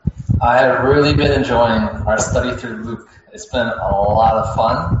I have really been enjoying our study through Luke. It's been a lot of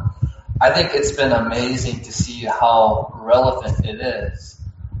fun. I think it's been amazing to see how relevant it is,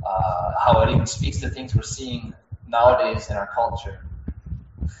 how it even speaks to things we're seeing nowadays in our culture.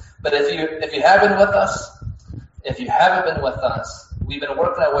 But if you haven't been with us, we've been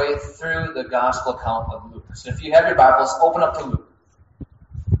working our way through the gospel account of Luke. So if you have your Bibles, open up to Luke.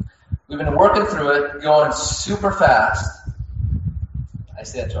 We've been working through it, going super fast. I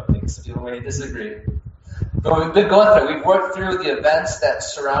say that joking, so people may disagree. But we've been going through it. We've worked through the events that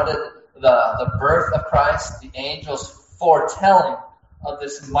surrounded the birth of Christ, the angels foretelling of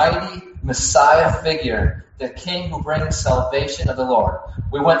this mighty Messiah figure, the King who brings salvation of the Lord.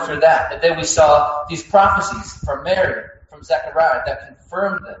 We went through that. And then we saw these prophecies from Mary, from Zechariah, that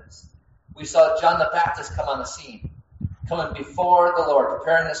confirmed this. We saw John the Baptist come on the scene, coming before the Lord,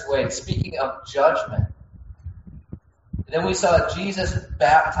 preparing his way, speaking of judgment. And then we saw Jesus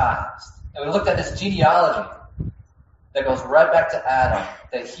baptized. And we looked at his genealogy that goes right back to Adam,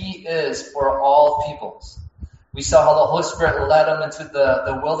 that he is for all peoples. We saw how the Holy Spirit led him into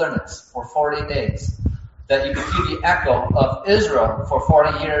the wilderness for 40 days, that you could hear the echo of Israel for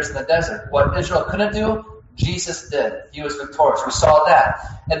 40 years in the desert. What Israel couldn't do, Jesus did. He was victorious. We saw that.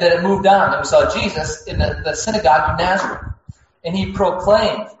 And then it moved on, and we saw Jesus in the synagogue of Nazareth. And he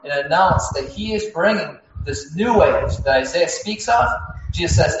proclaimed and announced that he is bringing this new age that Isaiah speaks of.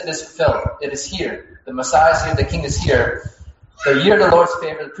 Jesus says, it is fulfilled. It is here. The Messiah is here. The King is here. The year of the Lord's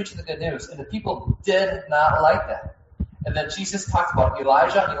favor, the preaching of the good news. And the people did not like that. And then Jesus talked about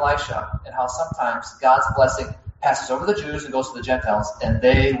Elijah and Elisha and how sometimes God's blessing passes over the Jews and goes to the Gentiles. And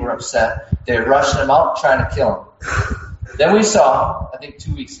they were upset. They were rushing him out, trying to kill him. Then we saw, I think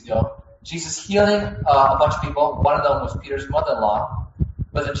 2 weeks ago, Jesus healing a bunch of people. One of them was Peter's mother-in-law.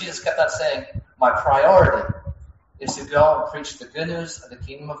 But then Jesus kept on saying, my priority is to go and preach the good news of the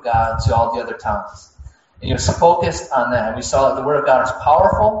kingdom of God to all the other towns. And he was focused on that. And we saw that the word of God is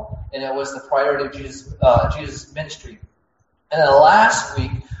powerful, and it was the priority of Jesus' ministry. And then last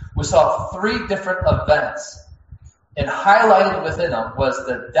week, we saw 3 different events. And highlighted within them was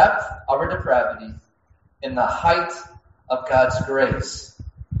the depth of our depravity and the height of God's grace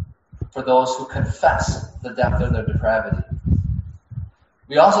for those who confess the depth of their depravity.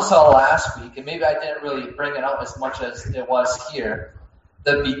 We also saw last week, and maybe I didn't really bring it out as much as it was here,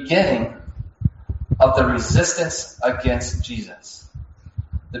 the beginning of the resistance against Jesus.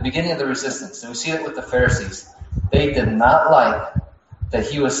 The beginning of the resistance. And we see it with the Pharisees. They did not like that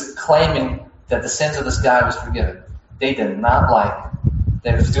he was claiming that the sins of this guy was forgiven. They did not like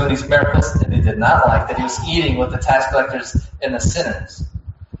that he was doing these miracles, and they did not like that he was eating with the tax collectors and the sinners.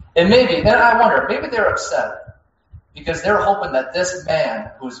 And I wonder, maybe they were upset because they were hoping that this man,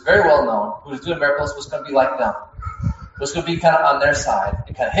 who was very well known, who was doing miracles, was going to be like them. Was going to be kind of on their side.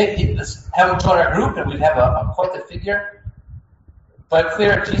 And kind of have him join our group, and we'd have quite the figure. But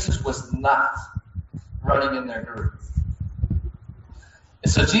clear, Jesus was not running in their group.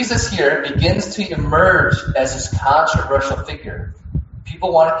 And so Jesus here begins to emerge as this controversial figure.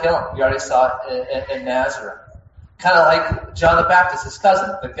 People want to kill him. We already saw it in Nazareth. Kind of like John the Baptist, his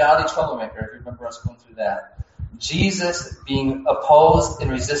cousin, the godly troublemaker, if you remember us going through that. Jesus being opposed and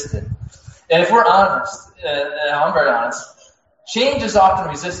resisted. And if we're honest, and I'm very honest, change is often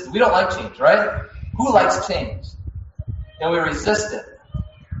resisted. We don't like change, right? Who likes change? And we resist it.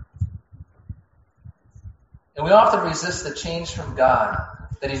 And we often resist the change from God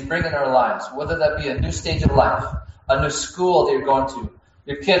that he's bringing in our lives, whether that be a new stage of life, a new school that you're going to,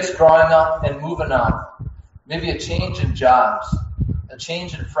 your kids growing up and moving on, maybe a change in jobs, a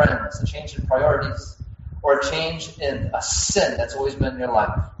change in friends, a change in priorities, or a change in a sin that's always been in your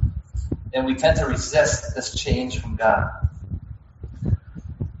life. And we tend to resist this change from God.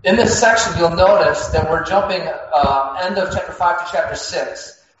 In this section, you'll notice that we're jumping end of chapter 5 to chapter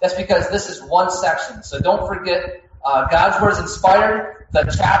 6. That's because this is one section. So don't forget, God's word is inspired.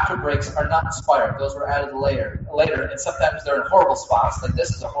 The chapter breaks are not inspired. Those were added later. And sometimes they're in horrible spots. Like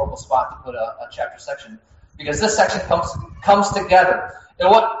this is a horrible spot to put a chapter section. Because this section comes together. And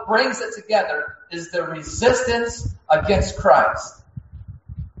what brings it together is the resistance against Christ.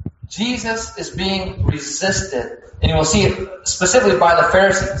 Jesus is being resisted, and you will see it specifically by the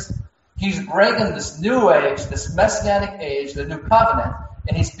Pharisees. He's bringing this new age, this messianic age, the new covenant,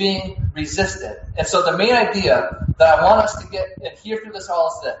 and he's being resisted. And so the main idea that I want us to get and hear through this all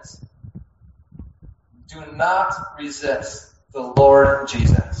is this. Do not resist the Lord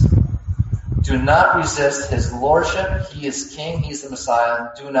Jesus. Do not resist his lordship. He is king. He's the Messiah.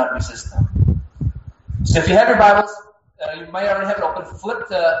 Do not resist him. So if you have your Bibles, you might already have it open. Flip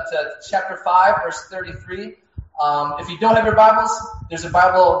to chapter 5, verse 33. If you don't have your Bibles, there's a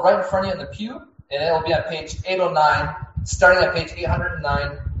Bible right in front of you in the pew, and it'll be on page 809, starting at page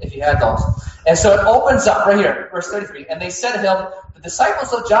 809, if you had those. And so it opens up right here, verse 33. And they said to him, the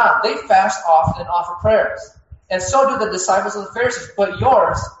disciples of John, they fast often and offer prayers. And so do the disciples of the Pharisees, but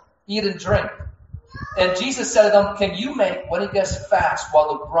yours eat and drink. And Jesus said to them, can you make wedding guests fast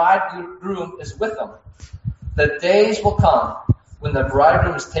while the bridegroom is with them? The days will come when the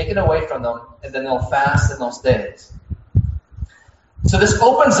bridegroom is taken away from them, and then they'll fast in those days. So this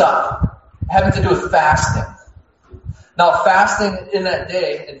opens up having to do with fasting. Now, fasting in that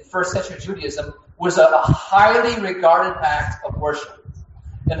day, in first century Judaism, was a highly regarded act of worship.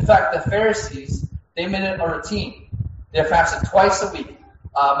 In fact, the Pharisees, they made it a routine. They fasted twice a week,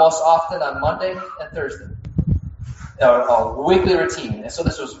 most often on Monday and Thursday. A weekly routine. And so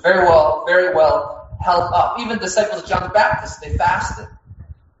this was very well held up. Even disciples of John the Baptist, they fasted.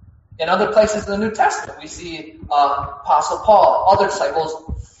 In other places in the New Testament, we see Apostle Paul, other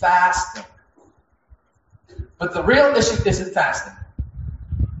disciples fasting. But the real issue isn't fasting.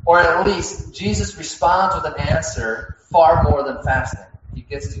 Or at least, Jesus responds with an answer far more than fasting. He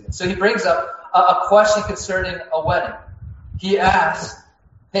gets to it. So he brings up a question concerning a wedding. He asks,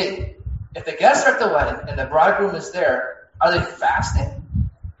 hey, if the guests are at the wedding and the bridegroom is there, are they fasting?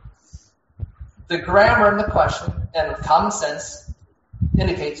 The grammar in the question and common sense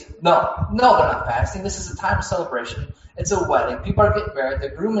indicates no, they're not fasting. This is a time of celebration. It's a wedding. People are getting married. The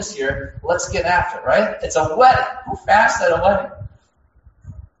groom is here. Let's get after it, right? It's a wedding. Who fasts at a wedding?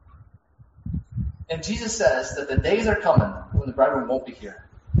 And Jesus says that the days are coming when the bridegroom won't be here,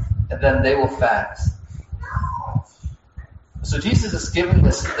 and then they will fast. So Jesus is giving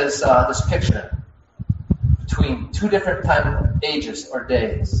this picture between two different time ages or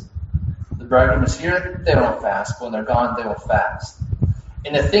days. The bridegroom is here, they don't fast. When they're gone, they will fast.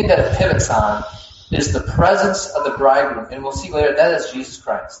 And the thing that it pivots on is the presence of the bridegroom. And we'll see later, that is Jesus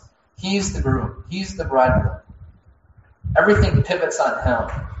Christ. He's the groom. He's the bridegroom. Everything pivots on him.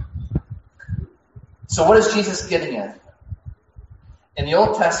 So what is Jesus getting at? In the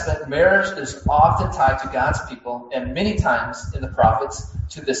Old Testament, marriage is often tied to God's people, and many times in the prophets,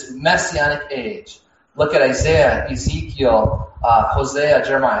 to this messianic age. Look at Isaiah, Ezekiel, Hosea,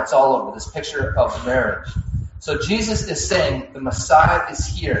 Jeremiah. It's all over, this picture of marriage. So Jesus is saying the Messiah is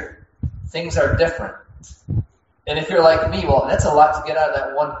here. Things are different. And if you're like me, well, that's a lot to get out of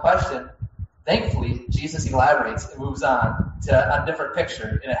that one question. Thankfully, Jesus elaborates and moves on to a different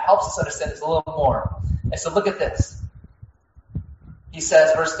picture, and it helps us understand this a little more. And so look at this. He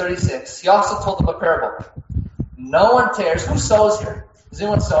says, verse 36, he also told them a parable. No one tears. Who sews here? Does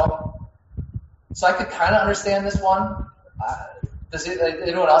anyone sew? So I could kind of understand this one. Does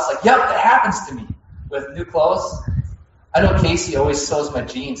anyone else like, yep, that happens to me with new clothes? I know Casey always sews my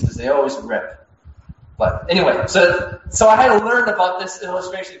jeans because they always rip. But anyway, so I had to learn about this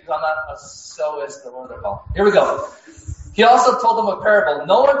illustration because I'm not a sewist or whatever they're called. Here we go. He also told them a parable.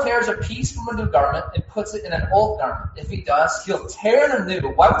 No one tears a piece from a new garment and puts it in an old garment. If he does, he'll tear the new.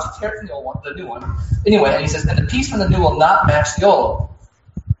 Why would you tear from the new one? Anyway, and he says, and the piece from the new will not match the old.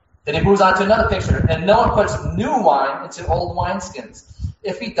 Then he moves on to another picture. And no one puts new wine into old wineskins.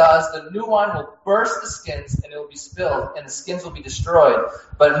 If he does, the new wine will burst the skins and it will be spilled, and the skins will be destroyed.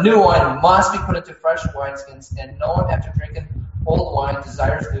 But new wine must be put into fresh wineskins, and no one after drinking old wine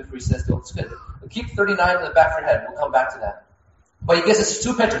desires new, for he says the old is good. We'll keep 39 in the back of your head. We'll come back to that. But he gives us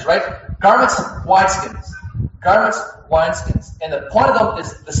two pictures, right? Garments, wineskins. Garments, wineskins. And the point of them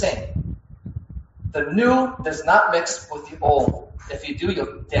is the same. The new does not mix with the old. If you do,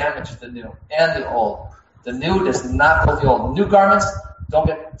 you'll damage the new and the old. The new does not go with the old. New garments don't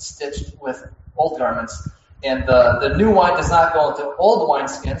get stitched with old garments. And the new wine does not go into old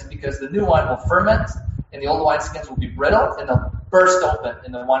wineskins because the new wine will ferment and the old wineskins will be brittle and they'll burst open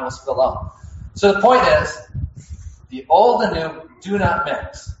and the wine will spill out. So the point is, the old and new do not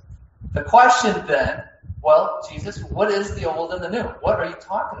mix. The question then, well, Jesus, what is the old and the new? What are you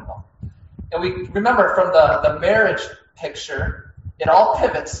talking about? And we remember from the marriage picture, it all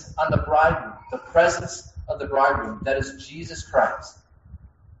pivots on the bridegroom, the presence of the bridegroom, that is Jesus Christ.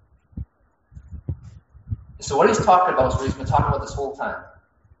 So what he's talking about is what he's been talking about this whole time.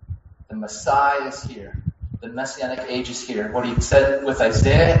 The Messiah is here. The Messianic age is here. What he said with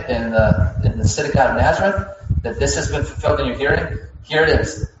Isaiah in the synagogue of Nazareth, that this has been fulfilled in your hearing. Here it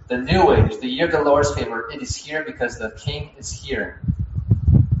is. The new age, the year of the Lord's favor. It is here because the King is here.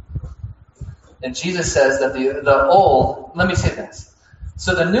 And Jesus says that the old, let me say this.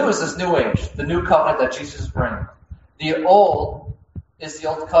 So the new is this new age, the new covenant that Jesus is bringing. The old is the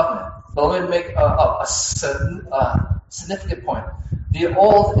old covenant. But let me make a significant point. The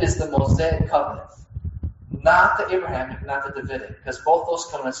old is the Mosaic covenant. not the Abrahamic, not the Davidic, because both those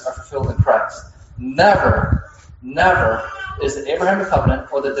covenants are fulfilled in Christ. Never is the Abrahamic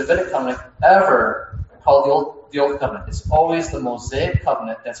covenant or the Davidic covenant ever called the old covenant. It's always the Mosaic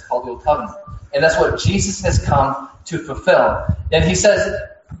covenant that's called the old covenant. And that's what Jesus has come to fulfill. And he says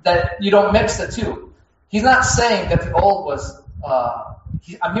that you don't mix the two. He's not saying that the old was,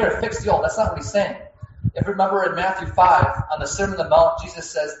 I'm here to fix the old. That's not what he's saying. If you remember in Matthew 5, on the Sermon on the Mount, Jesus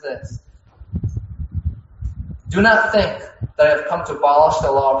says this: "Do not think that I have come to abolish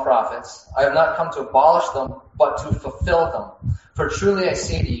the law of prophets. I have not come to abolish them, but to fulfill them. For truly I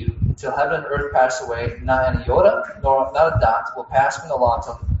say to you, until heaven and earth pass away, not an iota, nor not a dot will pass from the law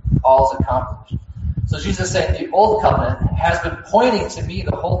until all is accomplished." So Jesus is saying the old covenant has been pointing to me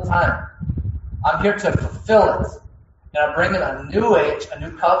the whole time. I'm here to fulfill it. And I'm bringing a new age, a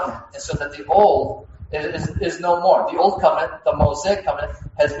new covenant, and so that the old is no more. The old covenant, the Mosaic covenant,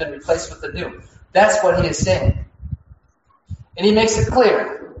 has been replaced with the new. That's what he is saying. And he makes it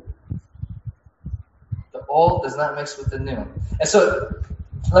clear. The old does not mix with the new. And so,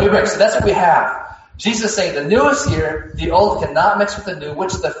 let me break. So that's what we have. Jesus saying the new is here, the old cannot mix with the new,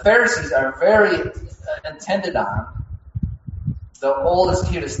 which the Pharisees are very intended on. The old is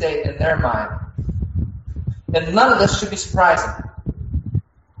here to stay in their mind. And none of this should be surprising.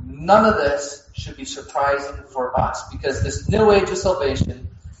 None of this should be surprising for us, because this new age of salvation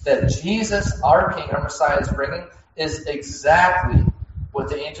that Jesus, our King, our Messiah, is bringing is exactly what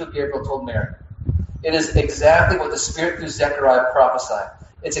the angel Gabriel told Mary. It is exactly what the Spirit through Zechariah prophesied.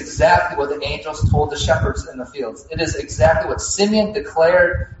 It's exactly what the angels told the shepherds in the fields. It is exactly what Simeon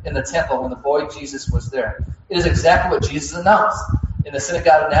declared in the temple when the boy Jesus was there. It is exactly what Jesus announced in the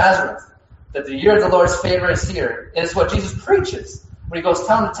synagogue of Nazareth, that the year of the Lord's favor is here. And it's what Jesus preaches when he goes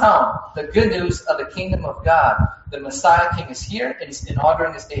town to town. The good news of the kingdom of God. The Messiah King is here, and he's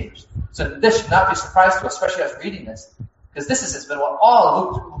inaugurating his age. So this should not be a surprise to us, especially as reading this, because this has been what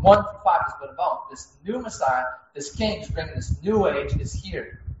all Luke 1 through 5 has been about. This new Messiah, this King is bringing this new age is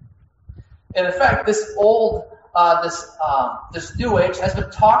here. And in fact, this old, this new age has been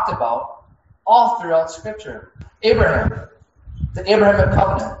talked about all throughout Scripture. Abraham, the Abrahamic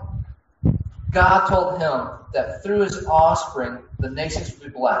covenant. God told him that through his offspring, the nations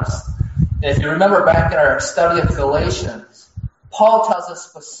would be blessed. And if you remember back in our study of Galatians, Paul tells us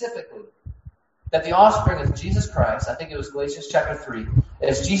specifically that the offspring is Jesus Christ. I think it was Galatians chapter 3.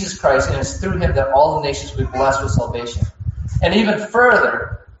 It's Jesus Christ, and it's through him that all the nations will be blessed with salvation. And even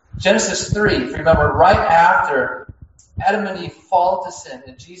further, Genesis 3, if you remember, right after Adam and Eve fall to sin,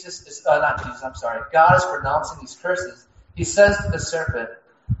 and God is pronouncing these curses, he says to the serpent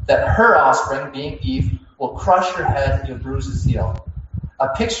that her offspring, being Eve, will crush your head and you'll bruise his heel. A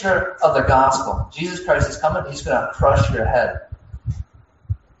picture of the gospel. Jesus Christ is coming, he's going to crush your head.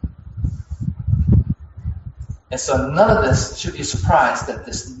 And so none of this should be a surprise that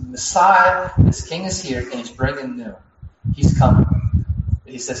this Messiah, this King is here, and he's bringing new. He's coming.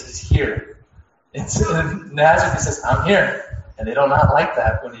 And he says he's here. In Nazareth, he says, I'm here. And they do not like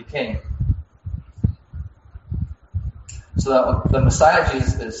that when he came. So the Messiah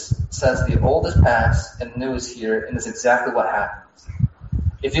Jesus says the old is past and new is here, and it's exactly what happens.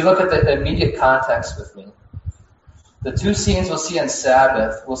 If you look at the immediate context with me, the two scenes we'll see on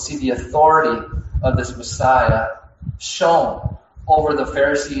Sabbath, we'll see the authority of this Messiah shown over the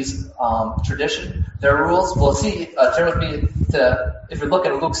Pharisees' tradition, their rules. We'll see, turn with me to, if you're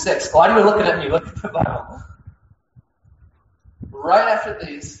looking at Luke 6. A lot of you are looking at me, look at the Bible. Right after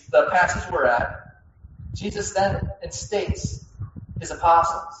the passage we're at, Jesus then instates his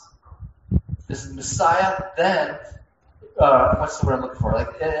apostles. This Messiah then, what's the word I'm looking for?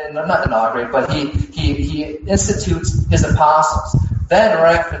 Not inaugurate, but he institutes his apostles. Then,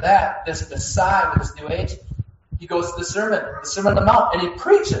 right after that, this Messiah with this new age, he goes to the Sermon on the Mount, and he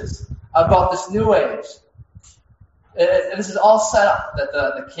preaches about this new age. And this is all set up, that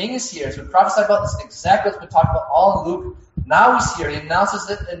the King is here. So we prophesy about this exactly what's been talked about all in Luke. Now he's here. He announces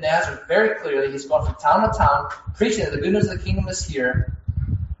it in Nazareth very clearly. He's going from town to town, preaching that the good news of the kingdom is here.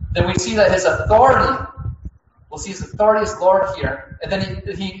 Then we see that his authority, we'll see his authority as Lord here. And then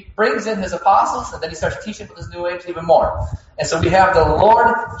he brings in his apostles, and then he starts teaching for this new age even more. And so we have the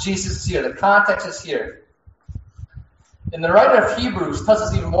Lord Jesus here. The context is here. And the writer of Hebrews tells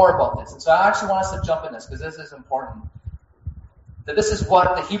us even more about this. And so I actually want us to jump in this, because this is important. That this is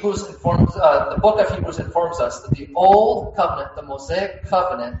what the book of Hebrews informs us, that the old covenant, the Mosaic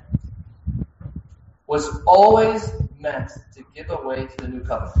covenant, was always meant to give away to the new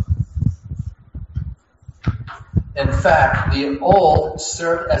covenant. In fact, the old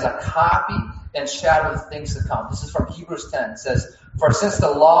served as a copy and shadow of things to come. This is from Hebrews 10. It says, "For since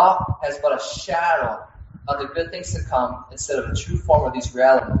the law has but a shadow on the good things to come instead of a true form of these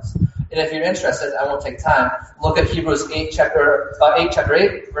realities. And if you're interested, I won't take time, look at Hebrews 8, chapter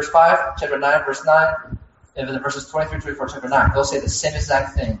 8, verse 5, chapter 9, verse 9, and then verses 23, 24, chapter 9. They'll say the same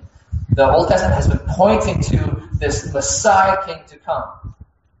exact thing. The Old Testament has been pointing to this Messiah king to come.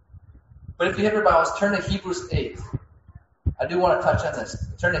 But if you have your Bibles, turn to Hebrews 8. I do want to touch on this.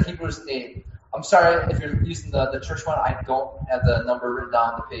 Turn to Hebrews 8. I'm sorry if you're using the church one. I don't have the number written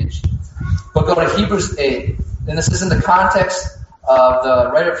down on the page. But go to Hebrews 8. And this is in the context of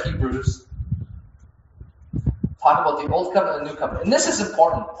the writer of Hebrews talking about the Old Covenant and the New Covenant. And this is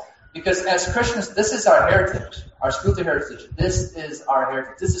important because as Christians, this is our heritage, our spiritual heritage. This is our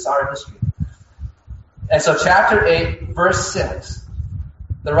heritage. This is our history. And so chapter 8, verse 6,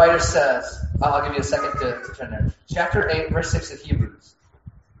 the writer says, I'll give you a second to turn there. Chapter 8, verse 6 of Hebrews.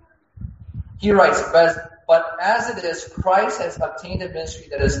 He writes, but as it is, Christ has obtained a ministry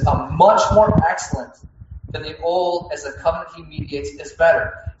that is much more excellent than the old, as the covenant he mediates is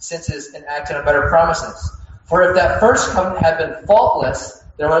better, since it is enacted on better promises. For if that first covenant had been faultless,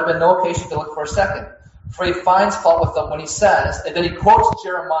 there would have been no occasion to look for a second. For he finds fault with them when he says, and then he quotes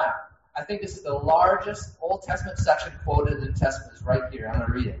Jeremiah. I think this is the largest Old Testament section quoted in the New Testament. Is right here. I'm going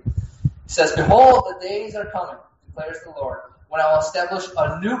to read it. He says, behold, the days are coming, declares the Lord, when I will establish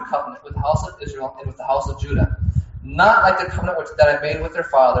a new covenant with the house of Israel and with the house of Judah. Not like the covenant that I made with their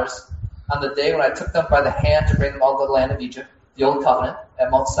fathers on the day when I took them by the hand to bring them out of the land of Egypt, the old covenant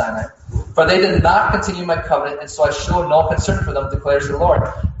at Mount Sinai. For they did not continue my covenant, and so I showed no concern for them, declares the Lord.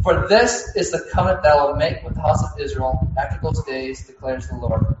 For this is the covenant that I will make with the house of Israel after those days, declares the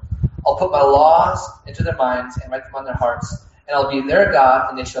Lord. I'll put my laws into their minds and write them on their hearts, and I'll be their God,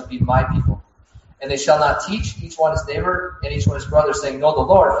 and they shall be my people. And they shall not teach each one his neighbor and each one his brother, saying, know the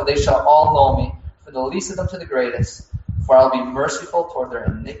Lord, for they shall all know me, from the least of them to the greatest. For I'll be merciful toward their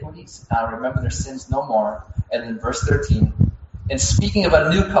iniquities, and I'll remember their sins no more. And in verse 13, and speaking of a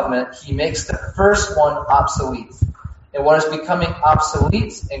new covenant, he makes the first one obsolete. And what is becoming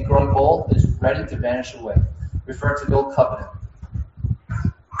obsolete and growing old is ready to vanish away, referring to the old covenant.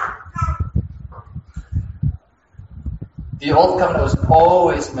 The old covenant was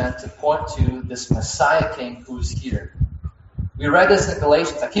always meant to point to this Messiah king who's here. We read this in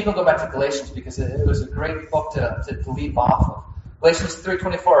Galatians. I keep on going back to Galatians because it was a great book to leap off of. Galatians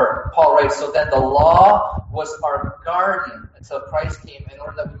 3:24, Paul writes, so then the law was our guardian until Christ came in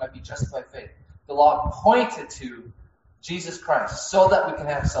order that we might be justified by faith. The law pointed to Jesus Christ so that we can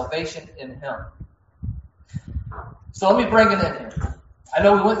have salvation in him. So let me bring it in here. I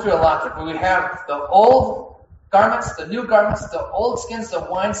know we went through a lot there, but we have the old garments, the new garments, the old skins, the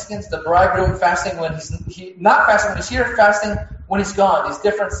wine skins, the bridegroom fasting when he's not fasting when he's here, fasting when he's gone. These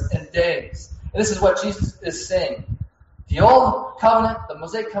difference in days. And this is what Jesus is saying. The old covenant, the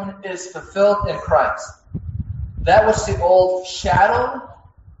Mosaic covenant, is fulfilled in Christ. That which the old shadowed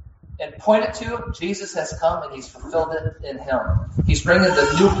and pointed to, Jesus has come and he's fulfilled it in him. He's bringing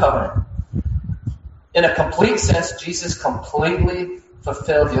the new covenant. In a complete sense, Jesus completely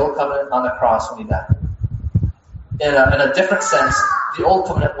fulfilled the old covenant on the cross when he died. In a different sense, the old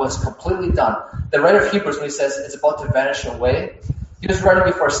covenant was completely done. The writer of Hebrews, when he says it's about to vanish away, he was writing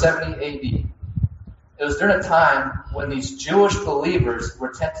before 70 AD. It was during a time when these Jewish believers were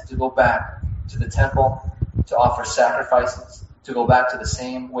tempted to go back to the temple to offer sacrifices, to go back to the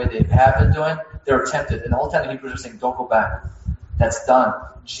same way they have been doing. They were tempted. And the whole time the Hebrews were saying, don't go back. That's done.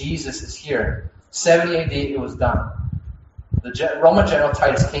 Jesus is here. 70 AD, it was done. The Roman general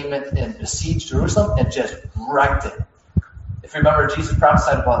Titus came in and besieged Jerusalem and just wrecked it. If you remember, Jesus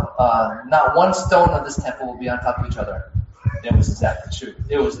prophesied about not one stone of this temple will be on top of each other. It was exactly true.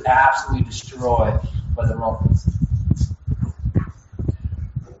 It was absolutely destroyed by the Romans.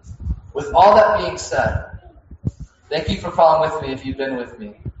 With all that being said, thank you for following with me if you've been with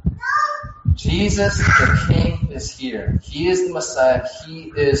me. Jesus, the King, is here. He is the Messiah.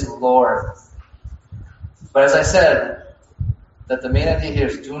 He is Lord. But as I said, that the main idea here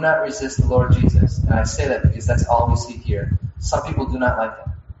is do not resist the Lord Jesus. And I say that because that's all we see here. Some people do not like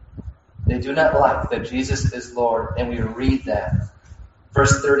him. They do not like that Jesus is Lord, and we read that.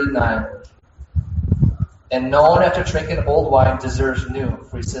 Verse 39. And no one after drinking old wine deserves new,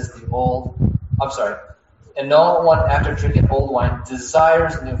 for he says and no one after drinking old wine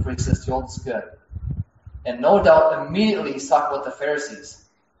desires new, for he says the old is good. And no doubt immediately he's talking about the Pharisees.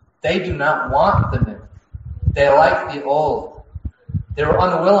 They do not want the new. They like the old. They were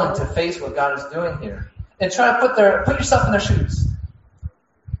unwilling to face what God is doing here. And try to put yourself in their shoes.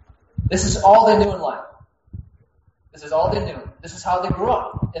 This is all they knew in life. This is all they knew. This is how they grew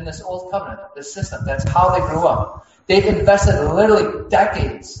up in this old covenant, this system. That's how they grew up. They've invested literally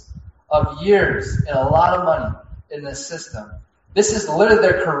decades of years and a lot of money in this system. This is literally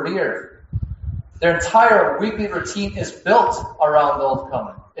their career. Their entire weekly routine is built around the Old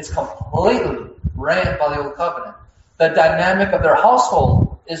Covenant. It's completely ran by the Old Covenant. The dynamic of their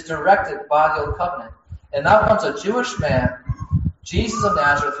household is directed by the Old Covenant. And now comes a Jewish man, Jesus of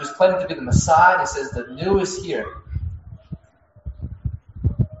Nazareth, who's claiming to be the Messiah, and he says, the new is here.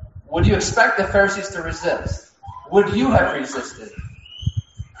 Would you expect the Pharisees to resist? Would you have resisted?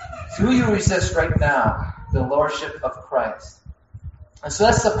 Do you resist right now the Lordship of Christ? And so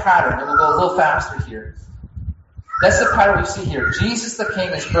that's the pattern, and we'll go a little faster here. That's the pattern we see here. Jesus the King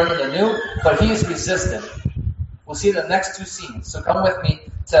is bringing the new, but he is resistant. We'll see the next two scenes. So come with me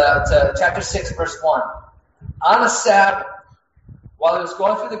to chapter 6, verse 1. On a Sabbath, while he was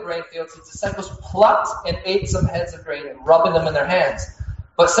going through the grain fields, his disciples plucked and ate some heads of grain, rubbing them in their hands.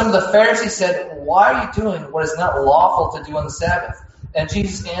 But some of the Pharisees said, why are you doing what is not lawful to do on the Sabbath? And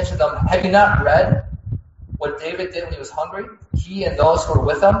Jesus answered them, have you not read what David did when he was hungry? He and those who were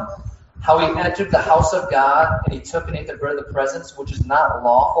with him, how he entered the house of God, and he took and ate the bread of the presence, which is not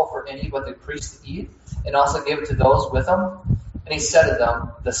lawful for any but the priest to eat, and also gave it to those with him. And he said to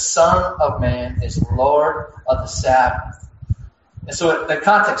them, the Son of Man is Lord of the Sabbath. And so the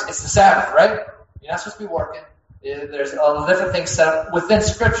context, it's the Sabbath, right? You're not supposed to be working. There's all the different things set up within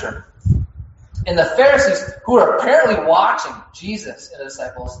Scripture. And the Pharisees, who are apparently watching Jesus and the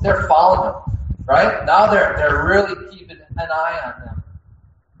disciples, they're following him, right? Now they're really keeping an eye on them.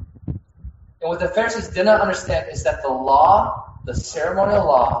 And what the Pharisees did not understand is that the law, the ceremonial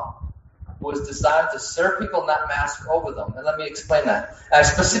law, was designed to serve people, not master over them. And let me explain that. I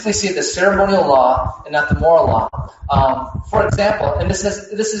specifically see the ceremonial law and not the moral law. For example, and this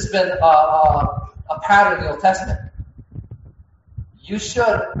has been a pattern in the Old Testament. You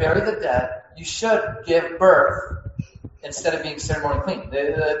should bury the dead. You should give birth instead of being ceremonially clean.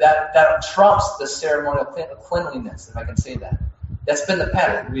 That trumps the ceremonial cleanliness, if I can say that. That's been the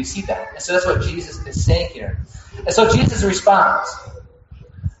pattern. We see that. And so that's what Jesus is saying here. And so Jesus responds,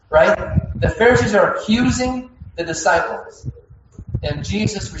 right? The Pharisees are accusing the disciples. And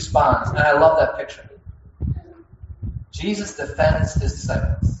Jesus responds. And I love that picture. Jesus defends his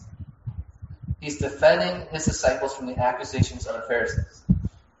disciples. He's defending his disciples from the accusations of the Pharisees.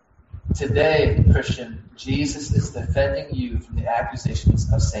 Today, Christian, Jesus is defending you from the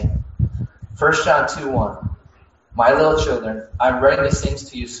accusations of Satan. 1 John 2:1. My little children, I'm writing these things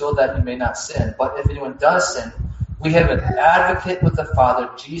to you so that you may not sin. But if anyone does sin, we have an advocate with the Father,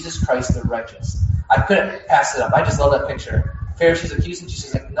 Jesus Christ the righteous. I couldn't pass it up. I just love that picture. Pharisees accusing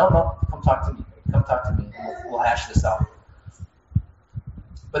Jesus, like, no, come talk to me. Come talk to me. We'll hash this out.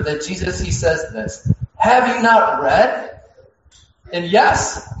 But then Jesus, he says this, have you not read? And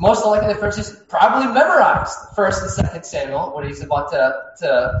yes, most likely the Pharisees probably memorized 1st and 2nd Samuel, what he's about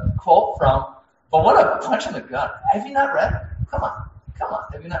to quote from. But what a punch in the gut. Have you not read? Come on.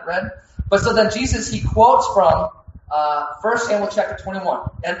 Have you not read? But so then Jesus, he quotes from 1 Samuel chapter 21.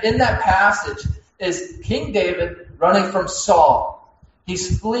 And in that passage is King David running from Saul.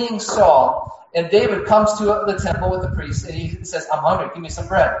 He's fleeing Saul. And David comes to the temple with the priest, and he says, I'm hungry, give me some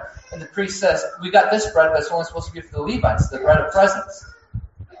bread. And the priest says, we got this bread, but it's only supposed to be for the Levites, the bread of presence.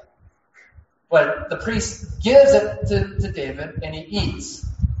 But the priest gives it to David, and he eats.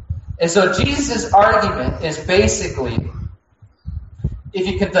 And so Jesus' argument is basically, if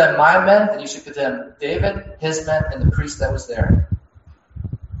you condemn my men, then you should condemn David, his men, and the priest that was there.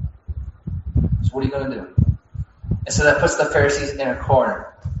 So what are you going to do? And so that puts the Pharisees in a corner.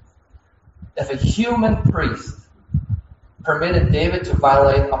 If a human priest permitted David to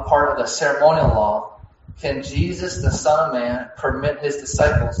violate a part of the ceremonial law, can Jesus, the Son of Man, permit his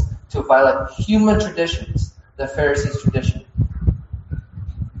disciples to violate human traditions, the Pharisees' tradition?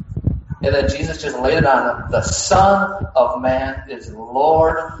 And then Jesus just laid it on them. The Son of Man is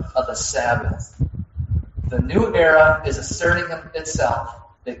Lord of the Sabbath. The new era is asserting itself.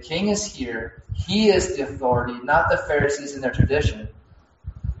 The King is here. He is the authority, not the Pharisees and their tradition.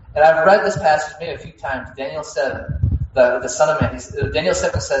 And I've read this passage maybe a few times. Daniel 7, the Son of Man. Daniel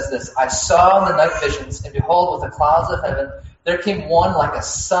 7 says this, I saw in the night visions, and behold, with the clouds of heaven, there came one like a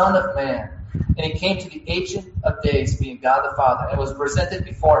Son of Man. And he came to the Ancient of Days, being God the Father, and was presented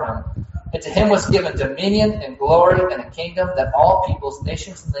before him. And to him was given dominion and glory and a kingdom that all peoples,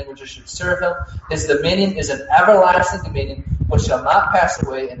 nations, and languages should serve him. His dominion is an everlasting dominion which shall not pass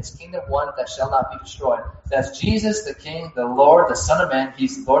away, and his kingdom one that shall not be destroyed. That's Jesus, the King, the Lord, the Son of Man.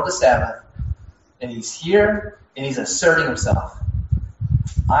 He's Lord of the Sabbath. And he's here, and he's asserting himself.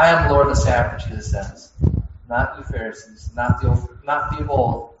 I am Lord of the Sabbath, Jesus says. Not you Pharisees, not the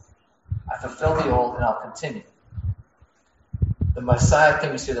old. I fulfill the old, and I'll continue. The The Messiah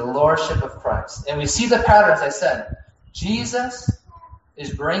King is here, the Lordship of Christ. And we see the pattern, as I said. Jesus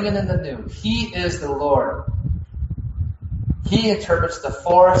is bringing in the new. He is the Lord. He interprets the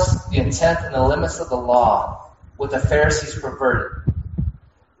force, the intent, and the limits of the law, what the Pharisees perverted.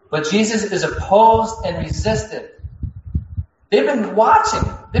 But Jesus is opposed and resisted. They've been watching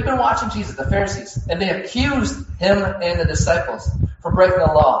Jesus, the Pharisees, and they accused him and the disciples for breaking the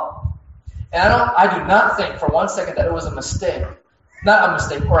law. And I do not think for one second that it was a mistake. Not a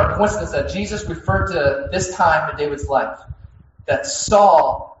mistake or a coincidence that Jesus referred to this time in David's life. That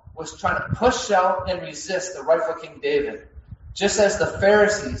Saul was trying to push out and resist the rightful King David. Just as the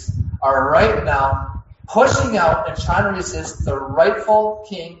Pharisees are right now pushing out and trying to resist the rightful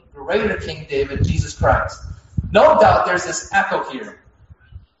king, greater King David, Jesus Christ. No doubt there's this echo here.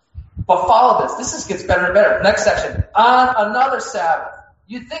 But follow this. This just gets better and better. Next section. On another Sabbath.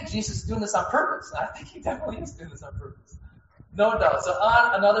 You'd think Jesus is doing this on purpose. I think he definitely is doing this on purpose. No doubt. So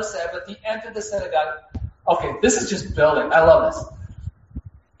on another Sabbath, he entered the synagogue. Okay, this is just building. I love this.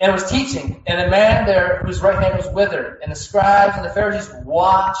 And was teaching. And a man there whose right hand was withered. And the scribes and the Pharisees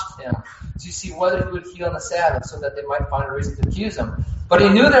watched him to see whether he would heal on the Sabbath so that they might find a reason to accuse him. But he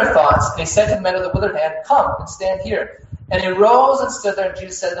knew their thoughts, and he said to the man with the withered hand, "Come and stand here." And he rose and stood there, and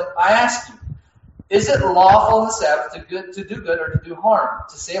Jesus said to him, "I ask you, is it lawful on the Sabbath to do good or to do harm,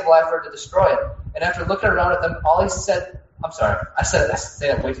 to save life or to destroy it?" And after looking around at them, I said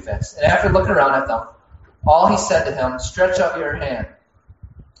it way too fast. And after looking around at them, all he said to him, "Stretch out your hand."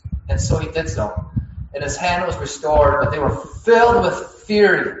 And so he did so. And his hand was restored, but they were filled with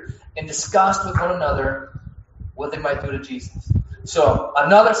fury and discussed with one another what they might do to Jesus. So,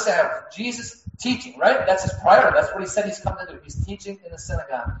 another Sabbath. Jesus teaching, right? That's his priority. That's what he said he's come to do. He's teaching in the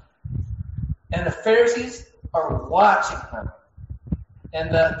synagogue. And the Pharisees are watching him.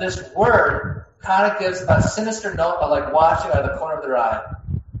 And this word kind of gives a sinister note of like watching out of the corner of their eye.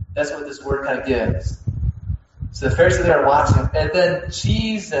 That's what this word kind of gives. So the Pharisees are watching. And then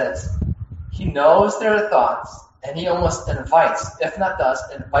Jesus, he knows their thoughts. And he almost invites, if not does,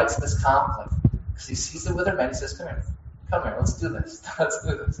 invites this conflict. Because he sees the withered man. He says, Come here, let's do this. Let's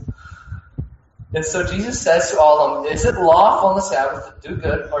do this. And so Jesus says to all of them, is it lawful on the Sabbath to do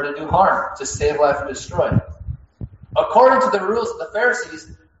good or to do harm, to save life or destroy it? According to the rules of the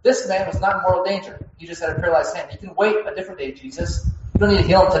Pharisees, this man was not in mortal danger. He just had a paralyzed hand. He can wait a different day, Jesus. You don't need to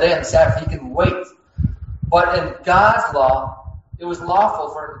heal him today on the Sabbath. He can wait. But in God's law, it was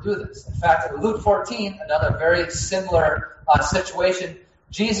lawful for him to do this. In fact, in Luke 14, another very similar situation,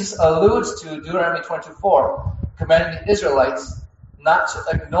 Jesus alludes to Deuteronomy 22:4, commanding the Israelites not to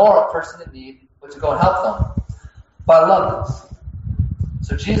ignore a person in need, but to go and help them. But I love this.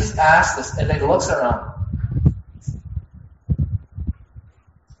 So Jesus asks this, and then he looks around.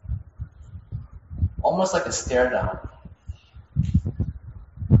 Almost like a stare down.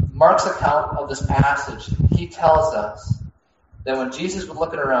 Mark's account of this passage, he tells us that when Jesus was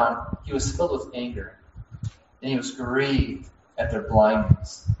looking around, he was filled with anger. And he was grieved at their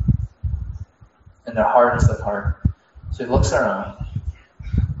blindness and their hardness of heart. So he looks around.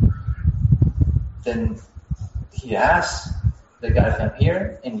 Then he asks the guy to come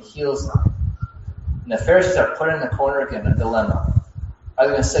here and he heals them. And the Pharisees are put in the corner again, a dilemma. Are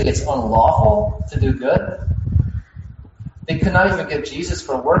they going to say it's unlawful to do good? They could not even get Jesus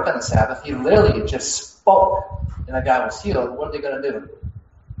for work on the Sabbath. He literally just spoke and the guy was healed. What are they going to do?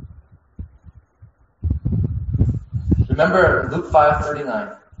 Remember Luke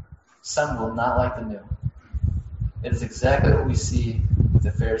 5:39. Some will not like the new. It is exactly what we see with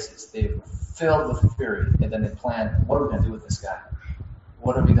the Pharisees. They were filled with fury, and then they planned, what are we going to do with this guy?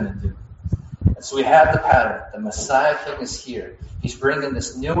 What are we going to do? And so we have the pattern. The Messiah King is here. He's bringing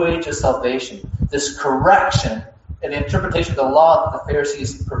this new age of salvation, this correction and the interpretation of the law that the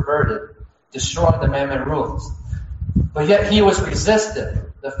Pharisees perverted, destroying the man-made rules. But yet he was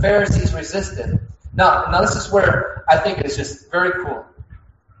resisted. The Pharisees resisted. Now this is where I think it is just very cool.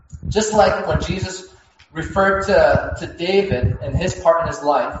 Just like when Jesus referred to David and his part in his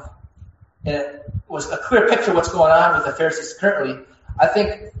life, and it was a clear picture of what's going on with the Pharisees currently, I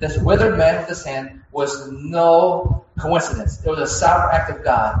think this withered man with his hand was no coincidence. It was a sovereign act of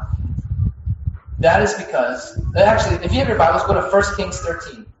God. That is because, actually, if you have your Bibles, go to 1 Kings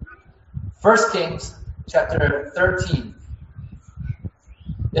 13. 1 Kings chapter 13.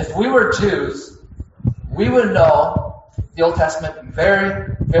 If we were Jews, we would know the Old Testament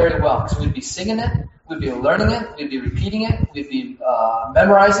very, very well. Because we'd be singing it, we'd be learning it, we'd be repeating it, we'd be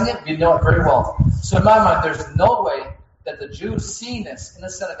memorizing it, we'd know it very well. So in my mind, there's no way that the Jews seeing this in the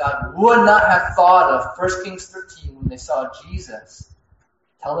synagogue would not have thought of 1 Kings 13 when they saw Jesus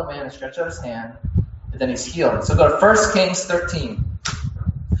tell the man to stretch out his hand, and then he's healed. So go to 1 Kings 13.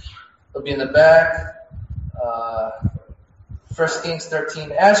 It'll be in the back. 1 Kings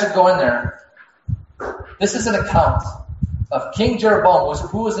 13. As you're going there, this is an account of King Jeroboam,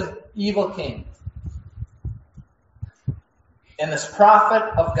 who was an evil king. And this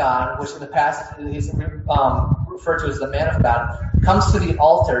prophet of God, which in the passage is referred to as the man of God, comes to the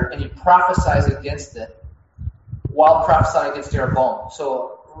altar and he prophesies against it while prophesying against Jeroboam.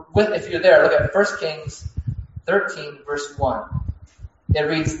 So if you're there, look at 1 Kings 13, verse 1. It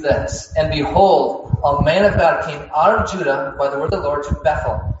reads this, "And behold, a man of God came out of Judah by the word of the Lord to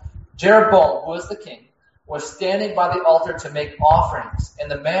Bethel. Jeroboam, who was the king, was standing by the altar to make offerings. And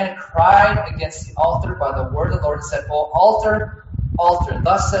the man cried against the altar by the word of the Lord and said, O altar, altar,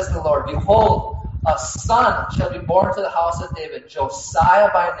 thus says the Lord, behold, a son shall be born to the house of David, Josiah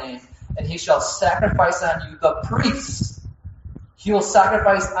by name, and he shall sacrifice on you the priests. He will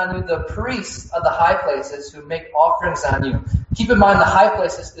sacrifice on you the priests of the high places who make offerings on you." Keep in mind, the high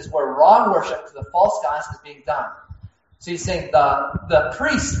places is where wrong worship to the false gods is being done. So he's saying the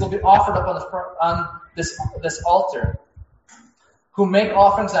priests will be offered up on this altar, who make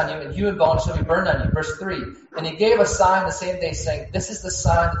offerings on you, and human bones shall be burned on you. Verse 3, "And he gave a sign the same day, saying, This is the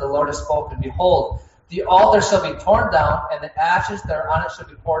sign that the Lord has spoken. Behold, the altar shall be torn down, and the ashes that are on it shall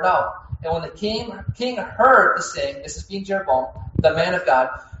be poured out. And when the king heard the saying," this is being Jeroboam, the man of God,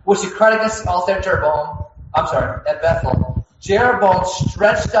 "which he cried against the altar at Bethel, Jeroboam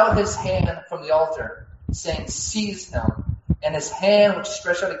stretched out his hand from the altar, saying, Seize him. And his hand, which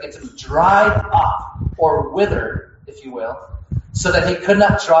stretched out against him, dried up, or withered, if you will, so that he could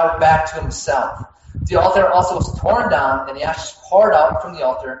not draw it back to himself. The altar also was torn down, and the ashes poured out from the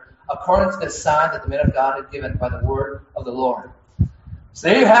altar, according to the sign that the man of God had given by the word of the Lord." So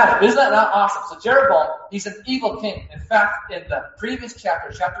there you have it. Isn't that not awesome? So Jeroboam, he's an evil king. In fact, in the previous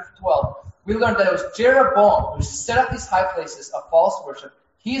chapter, chapter 12, we learned that it was Jeroboam who set up these high places of false worship.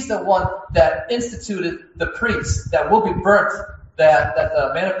 He's the one that instituted the priests that will be burnt, that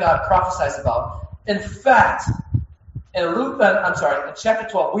the man of God prophesies about. In fact, in chapter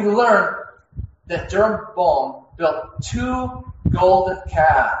 12, we learn that Jeroboam built 2 golden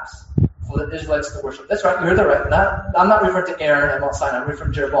calves for the Israelites to worship. That's right, you heard that right. I'm not referring to Aaron and Mount Sinai, I'm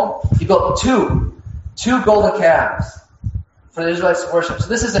referring to Jeroboam. He built two golden calves for the Israelites to worship. So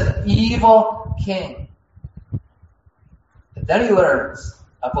this is an evil king. And then he learns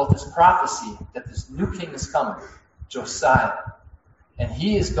about this prophecy that this new king is coming, Josiah. And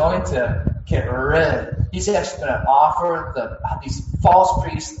he is going to get rid. He's actually going to offer these false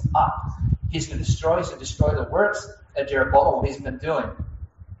priests up. He's going to destroy the works of Jeroboam, what he's been doing.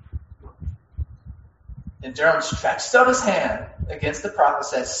 And Jeroboam stretched out his hand against the prophet,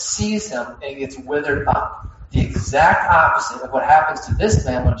 says, "Seize him," and he gets withered up. The exact opposite of what happens to this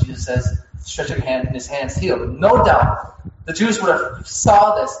man when Jesus says, "Stretch out your hand," and his hand's healed. No doubt, the Jews would have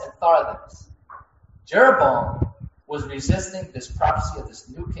saw this and thought of this. Jeroboam was resisting this prophecy of this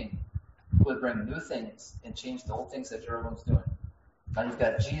new king who would bring new things and change the old things that Jeroboam's doing. Now you've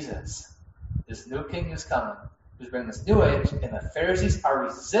got Jesus, this new king who's coming, who's bringing this new age, and the Pharisees are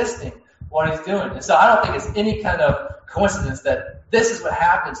resisting what he's doing. And so I don't think it's any kind of coincidence that this is what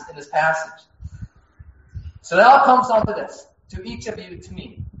happens in this passage. So it all comes down to this, to each of you, to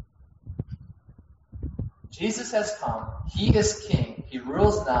me. Jesus has come. He is king. He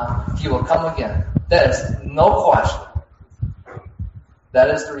rules now. He will come again. That is no question. That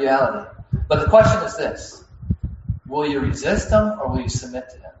is the reality. But the question is this: will you resist him or will you submit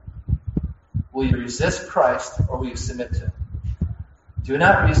to him? Will you resist Christ or will you submit to him? Do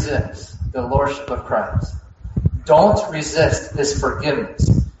not resist the lordship of Christ. Don't resist his forgiveness.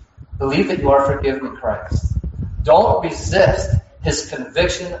 Believe that you are forgiven in Christ. Don't resist his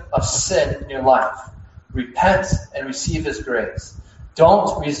conviction of sin in your life. Repent and receive his grace.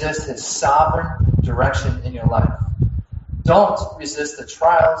 Don't resist his sovereign direction in your life. Don't resist the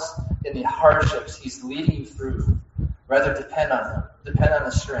trials and the hardships he's leading you through. Rather, depend on him. Depend on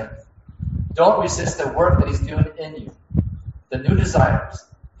his strength. Don't resist the work that he's doing in you, the new desires,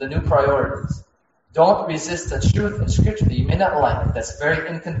 the new priorities. Don't resist the truth in Scripture that you may not like, that's very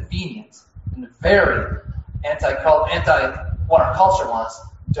inconvenient and very anti what our culture wants.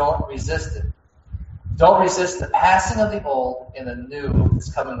 Don't resist it. Don't resist the passing of the old and the new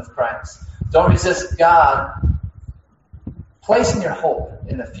that's coming with Christ. Don't resist God placing your hope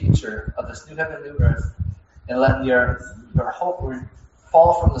in the future of this new heaven and new earth, and letting your hope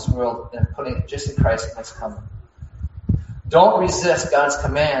fall from this world and putting it just in Christ and what's coming. Don't resist God's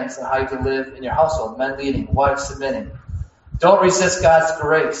commands on how you can live in your household, men leading, wives submitting. Don't resist God's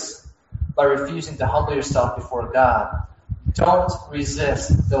grace by refusing to humble yourself before God. Don't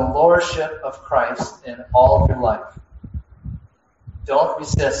resist the lordship of Christ in all of your life. Don't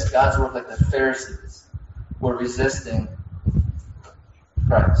resist God's word like the Pharisees were resisting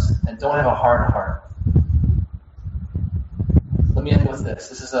Christ. And don't have a hard heart. Let me end with this.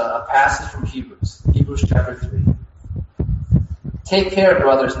 This is a passage from Hebrews. Hebrews chapter 3. Take care,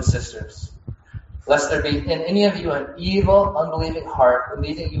 brothers and sisters, lest there be in any of you an evil, unbelieving heart,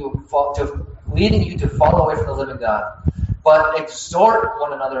 leading you to fall away from the living God. But exhort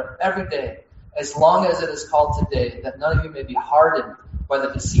one another every day, as long as it is called today, that none of you may be hardened by the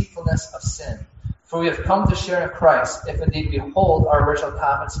deceitfulness of sin. For we have come to share in Christ, if indeed we hold our original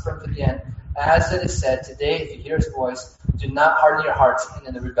confidence firm to the end, as it is said, today, if you hear his voice, do not harden your hearts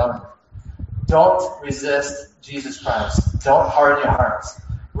in the rebellion. Don't resist Jesus Christ. Don't harden your hearts.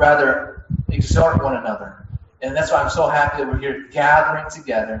 Rather, exhort one another. And that's why I'm so happy that we're here gathering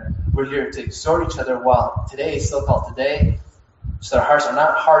together. We're here to exhort each other while today is still called today, so our hearts are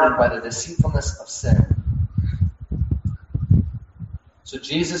not hardened by the deceitfulness of sin. So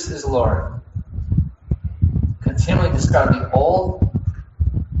Jesus is Lord. Continually discard the old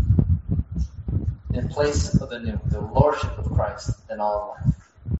in place of the new, the lordship of Christ in all of life.